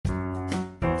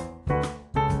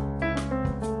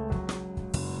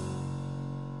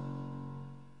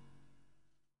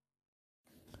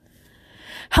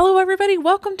Hello, everybody.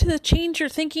 Welcome to the Change Your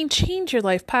Thinking, Change Your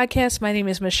Life podcast. My name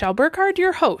is Michelle Burkhardt,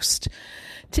 your host.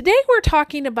 Today, we're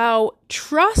talking about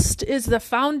trust is the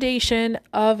foundation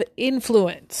of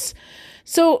influence.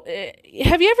 So,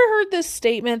 have you ever heard this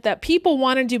statement that people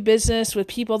want to do business with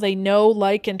people they know,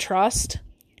 like, and trust?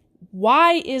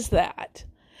 Why is that?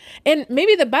 And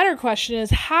maybe the better question is,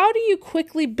 how do you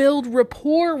quickly build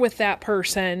rapport with that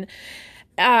person?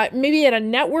 Maybe at a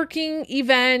networking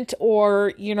event,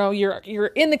 or you're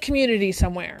in the community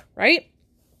somewhere, right?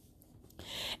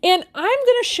 And I'm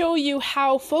going to show you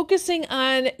how focusing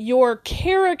on your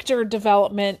character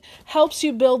development helps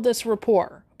you build this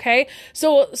rapport. Okay,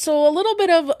 so a little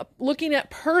bit of looking at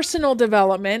personal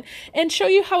development and show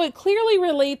you how it clearly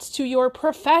relates to your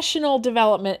professional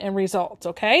development and results.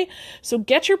 Okay, so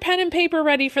get your pen and paper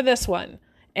ready for this one.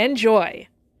 Enjoy.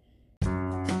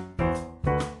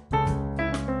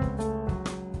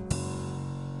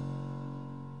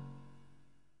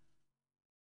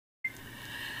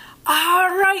 All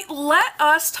right, let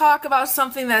us talk about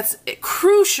something that's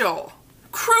crucial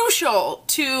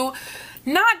to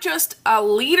not just a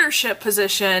leadership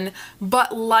position,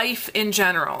 but life in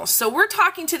general. So we're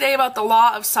talking today about the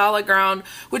law of solid ground,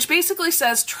 which basically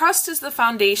says trust is the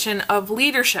foundation of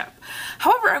leadership.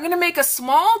 However, I'm going to make a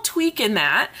small tweak in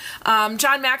that.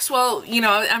 John Maxwell,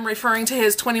 I'm referring to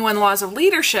his 21 laws of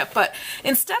leadership, but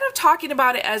instead of talking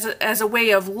about it as a way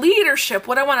of leadership,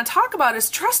 what I want to talk about is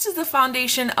trust is the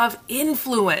foundation of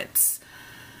influence.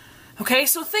 Okay,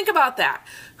 so think about that.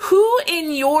 Who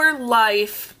in your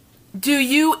life do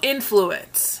you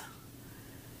influence?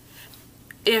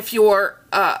 If you're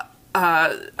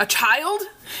a child,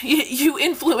 you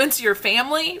influence your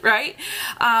family, right?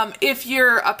 If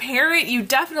you're a parent, you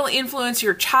definitely influence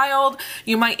your child.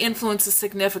 You might influence a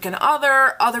significant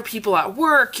other people at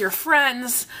work, your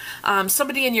friends,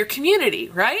 somebody in your community,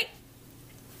 right?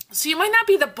 So you might not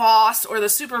be the boss or the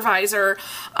supervisor,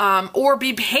 or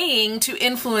be paying to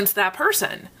influence that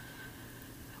person.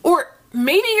 Or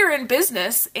maybe you're in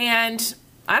business and,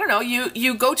 I don't know,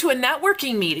 you go to a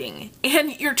networking meeting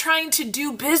and you're trying to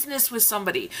do business with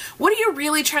somebody. What are you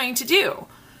really trying to do?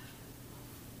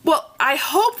 Well, I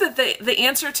hope that the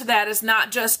answer to that is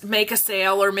not just make a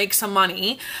sale or make some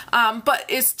money, but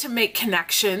is to make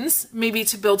connections, maybe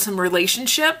to build some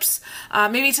relationships,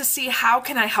 maybe to see how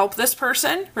can I help this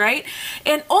person, right?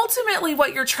 And ultimately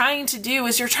what you're trying to do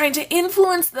is you're trying to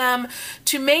influence them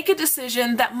to make a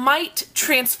decision that might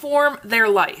transform their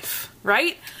life,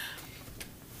 right?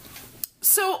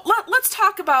 So let's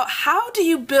talk about how do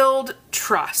you build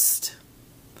trust?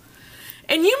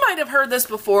 And you might have heard this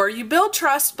before. You build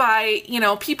trust by,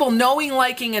 people knowing,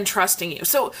 liking, and trusting you.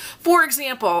 So, for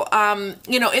example,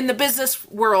 in the business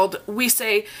world, we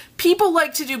say people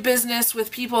like to do business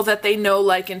with people that they know,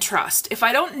 like, and trust. If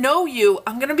I don't know you,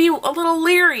 I'm going to be a little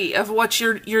leery of what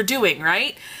you're doing,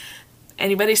 right?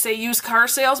 Anybody say used car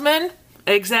salesman?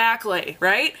 Exactly,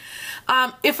 right?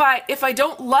 If I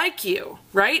don't like you,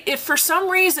 right? If for some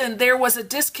reason there was a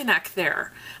disconnect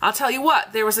there, I'll tell you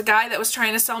what, there was a guy that was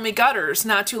trying to sell me gutters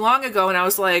not too long ago, and I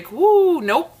was like, woo,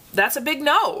 nope, that's a big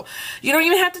no. You don't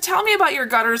even have to tell me about your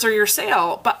gutters or your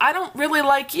sale, but I don't really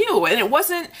like you. And it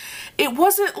wasn't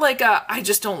like I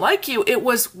just don't like you. It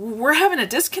was, we're having a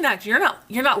disconnect. You're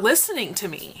not listening to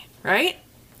me, right?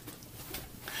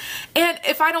 And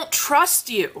if I don't trust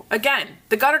you, again,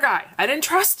 the gutter guy, I didn't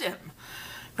trust him.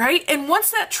 Right? And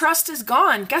once that trust is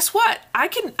gone, guess what? I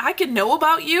can know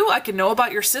about you, I can know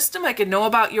about your system, I can know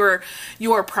about your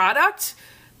product,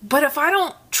 but if I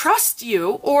don't trust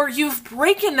you, or you've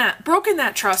broken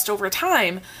that trust over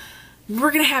time, we're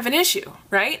going to have an issue,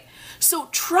 right? So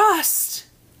trust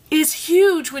is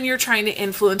huge when you're trying to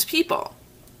influence people.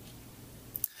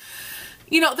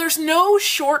 There's no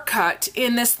shortcut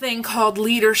in this thing called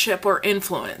leadership or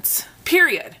influence.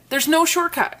 Period. There's no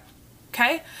shortcut.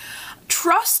 Okay?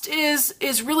 Trust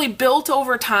is really built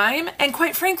over time, and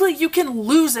quite frankly, you can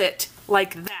lose it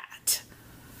like that.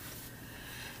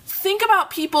 Think about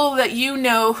people that you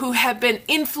know who have been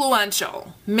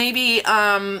influential. Maybe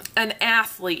an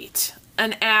athlete,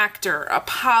 an actor, a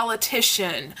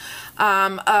politician,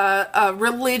 a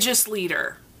religious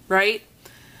leader, right?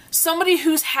 Somebody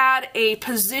who's had a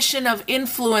position of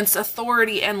influence,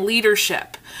 authority, and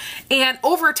leadership. And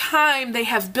over time, they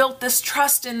have built this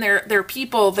trust in their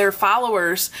people, their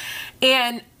followers.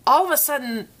 And all of a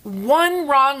sudden, one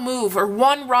wrong move or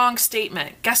one wrong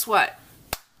statement, guess what?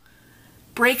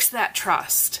 Breaks that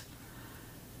trust.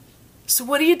 So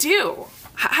what do you do?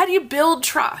 How do you build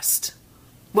trust?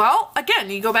 Well, again,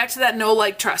 you go back to that know,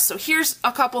 like, trust. So here's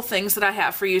a couple things that I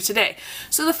have for you today.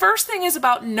 So the first thing is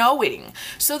about knowing.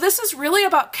 So this is really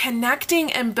about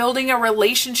connecting and building a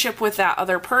relationship with that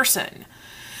other person.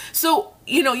 So,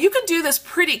 you can do this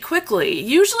pretty quickly.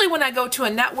 Usually when I go to a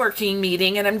networking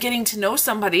meeting and I'm getting to know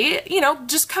somebody,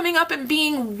 just coming up and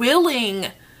being willing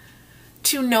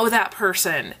to know that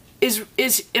person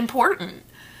is important.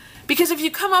 Because if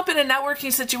you come up in a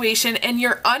networking situation and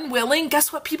you're unwilling,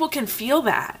 guess what? People can feel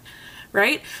that,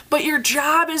 right? But your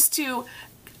job is to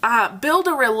build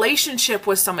a relationship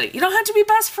with somebody. You don't have to be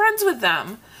best friends with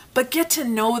them, but get to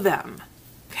know them,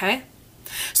 okay?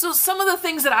 So some of the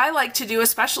things that I like to do,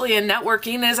 especially in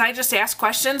networking, is I just ask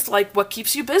questions like, what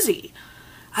keeps you busy?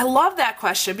 I love that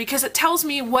question because it tells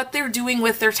me what they're doing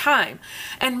with their time.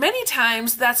 And many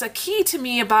times that's a key to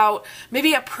me about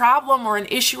maybe a problem or an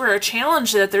issue or a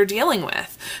challenge that they're dealing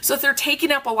with. So if they're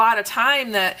taking up a lot of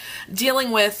time that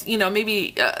dealing with,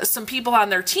 maybe some people on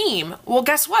their team, well,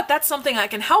 guess what? That's something I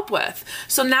can help with.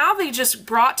 So now they just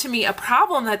brought to me a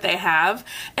problem that they have,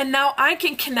 and now I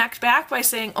can connect back by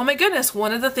saying, oh my goodness,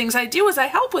 one of the things I do is I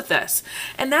help with this.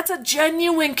 And that's a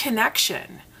genuine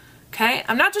connection. Okay,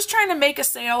 I'm not just trying to make a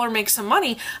sale or make some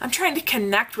money. I'm trying to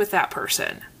connect with that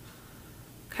person.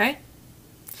 Okay.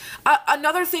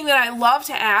 Another thing that I love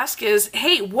to ask is,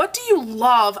 hey, what do you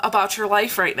love about your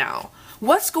life right now?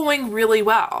 What's going really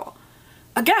well?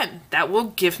 Again, that will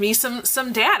give me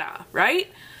some data, right?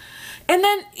 And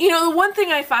then, the one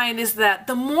thing I find is that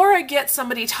the more I get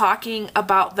somebody talking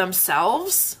about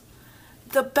themselves,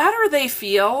 the better they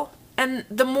feel and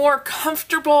the more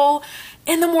comfortable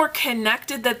and the more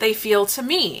connected that they feel to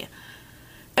me.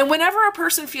 And whenever a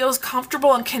person feels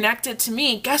comfortable and connected to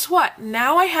me, guess what?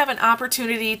 Now I have an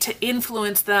opportunity to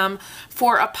influence them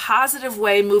for a positive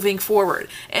way moving forward.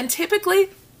 And typically,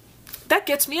 that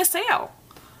gets me a sale.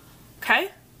 Okay?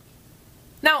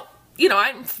 Now,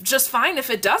 I'm just fine if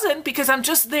it doesn't, because I'm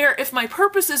just there. If my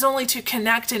purpose is only to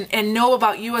connect and know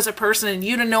about you as a person and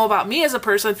you to know about me as a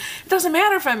person, it doesn't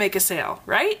matter if I make a sale,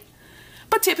 right?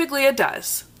 But typically it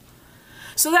does.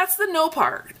 So that's the know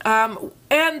part.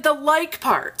 And the like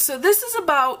part. So this is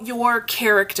about your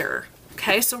character.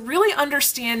 Okay, so really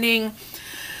understanding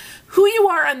who you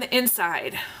are on the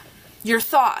inside, your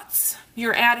thoughts,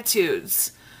 your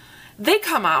attitudes, they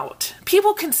come out.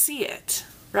 People can see it,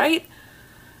 right?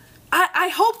 I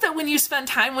hope that when you spend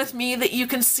time with me that you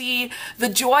can see the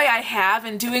joy I have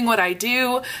in doing what I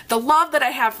do, the love that I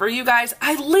have for you guys.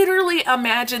 I literally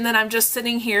imagine that I'm just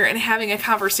sitting here and having a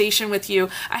conversation with you.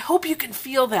 I hope you can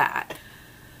feel that,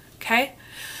 okay?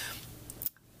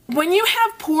 When you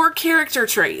have poor character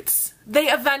traits, they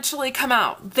eventually come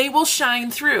out. They will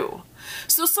shine through.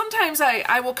 So sometimes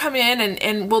I will come in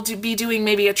and we'll be doing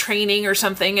maybe a training or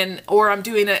something, or I'm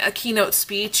doing a keynote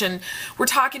speech and we're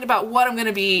talking about what I'm going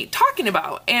to be talking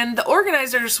about. And the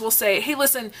organizers will say, hey,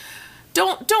 listen,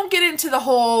 don't get into the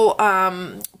whole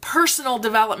personal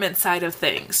development side of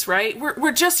things, right?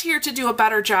 We're just here to do a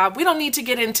better job. We don't need to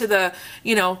get into the,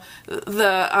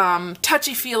 the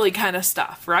touchy-feely kind of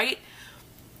stuff, right?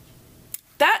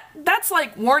 That's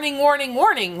like warning, warning,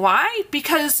 warning. Why?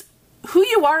 Because who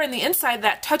you are in the inside,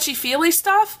 that touchy-feely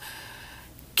stuff,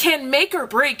 can make or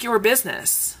break your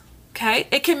business, okay?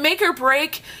 It can make or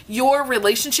break your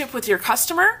relationship with your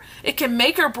customer. It can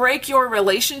make or break your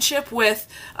relationship with,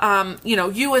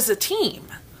 you as a team,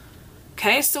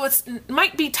 okay? So it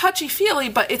might be touchy-feely,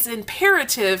 but it's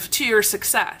imperative to your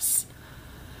success.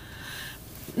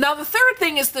 Now, the third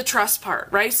thing is the trust part,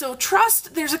 right? So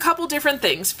trust, there's a couple different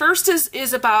things. First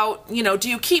is about, do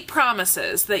you keep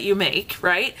promises that you make,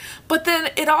 right? But then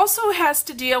it also has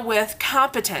to deal with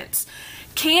competence.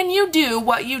 Can you do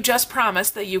what you just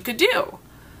promised that you could do,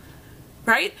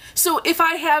 right? So if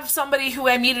I have somebody who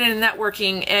I meet in a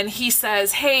networking and he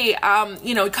says, hey,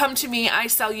 come to me, I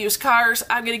sell used cars,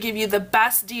 I'm going to give you the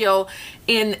best deal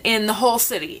in the whole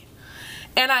city.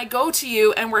 And I go to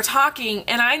you and we're talking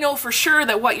and I know for sure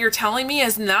that what you're telling me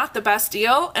is not the best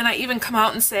deal, and I even come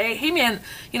out and say, hey man,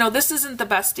 this isn't the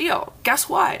best deal. Guess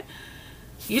what?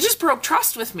 You just broke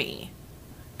trust with me.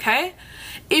 Okay?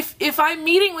 If I'm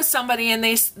meeting with somebody and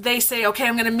they say, okay,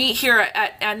 I'm going to meet here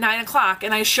at 9 o'clock,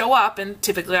 and I show up, and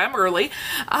typically I'm early,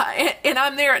 and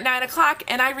I'm there at 9 o'clock,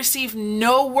 and I receive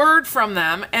no word from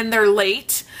them, and they're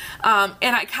late, and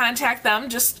I contact them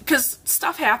just because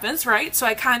stuff happens, right? So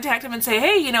I contact them and say,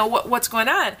 hey, what's going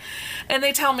on? And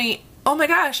they tell me, oh my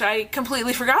gosh, I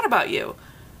completely forgot about you.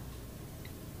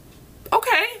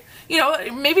 Okay,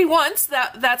 maybe once,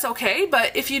 that's okay,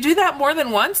 but if you do that more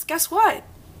than once, guess what?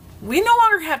 We no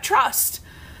longer have trust.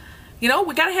 We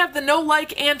got to have the know,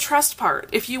 like, and trust part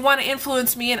if you want to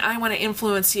influence me and I want to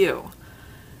influence you.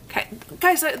 Okay,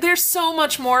 guys, there's so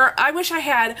much more. I wish I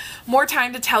had more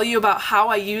time to tell you about how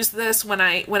I use this when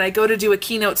I go to do a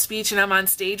keynote speech and I'm on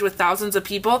stage with thousands of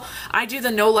people. I do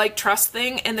the know, like, trust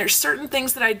thing, and there's certain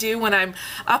things that I do when I'm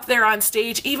up there on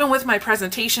stage, even with my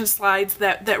presentation slides,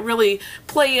 that really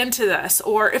play into this.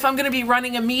 Or if I'm going to be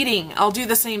running a meeting, I'll do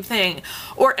the same thing.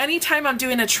 Or anytime I'm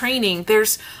doing a training,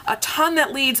 there's a ton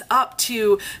that leads up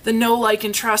to the know, like,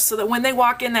 and trust, so that when they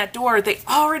walk in that door, they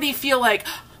already feel like,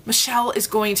 Michelle is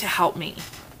going to help me.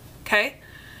 Okay?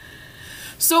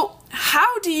 So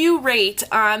how do you rate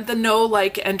on the know,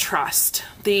 like, and trust?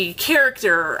 The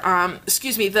character,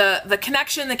 the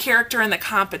connection, the character, and the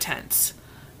competence.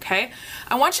 Okay?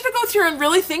 I want you to go through and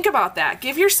really think about that.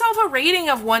 Give yourself a rating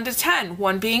of 1 to 10,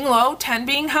 1 being low, 10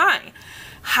 being high.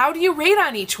 How do you rate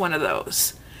on each one of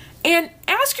those? And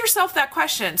ask yourself that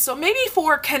question. So maybe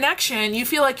for connection, you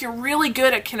feel like you're really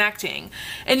good at connecting.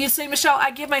 And you say, Michelle, I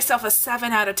give myself a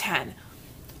 7 out of 10.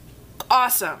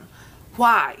 Awesome.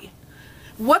 Why?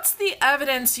 What's the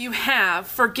evidence you have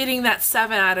for getting that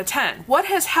 7 out of 10? What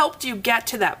has helped you get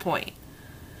to that point?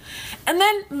 And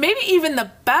then maybe even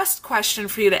the best question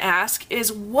for you to ask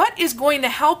is, what is going to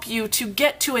help you to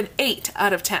get to an 8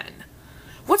 out of 10?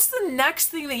 What's the next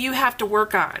thing that you have to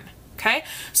work on? Okay,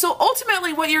 so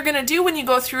ultimately what you're going to do when you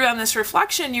go through on this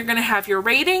reflection, you're going to have your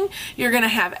rating, you're going to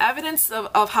have evidence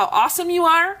of how awesome you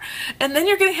are, and then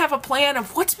you're going to have a plan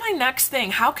of what's my next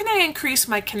thing? How can I increase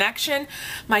my connection,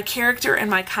 my character, and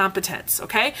my competence?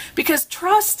 Okay, because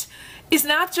trust is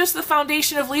not just the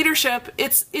foundation of leadership,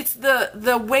 it's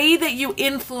the way that you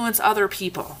influence other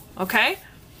people. Okay?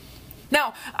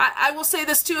 Now, I will say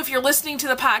this too, if you're listening to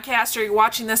the podcast or you're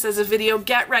watching this as a video,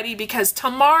 get ready, because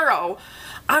tomorrow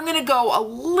I'm going to go a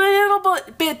little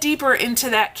bit deeper into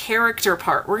that character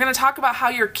part. We're going to talk about how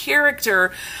your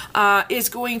character is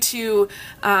going to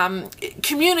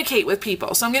communicate with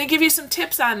people. So I'm going to give you some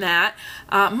tips on that.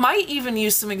 Might even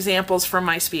use some examples from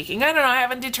my speaking. I don't know, I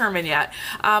haven't determined yet.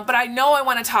 But I know I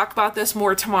want to talk about this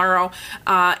more tomorrow.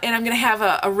 And I'm going to have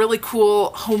a really cool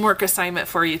homework assignment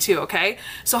for you too, okay?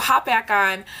 So hop back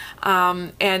on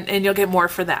and you'll get more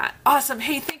for that. Awesome.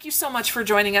 Hey, thank you so much for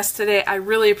joining us today. I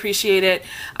really appreciate it.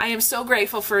 I am so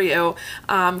grateful for you.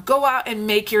 Go out and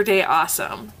make your day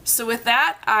awesome. So with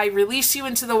that, I release you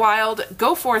into the wild.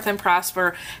 Go forth and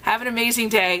prosper. Have an amazing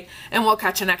day, and we'll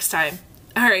catch you next time.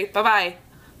 All right, bye-bye.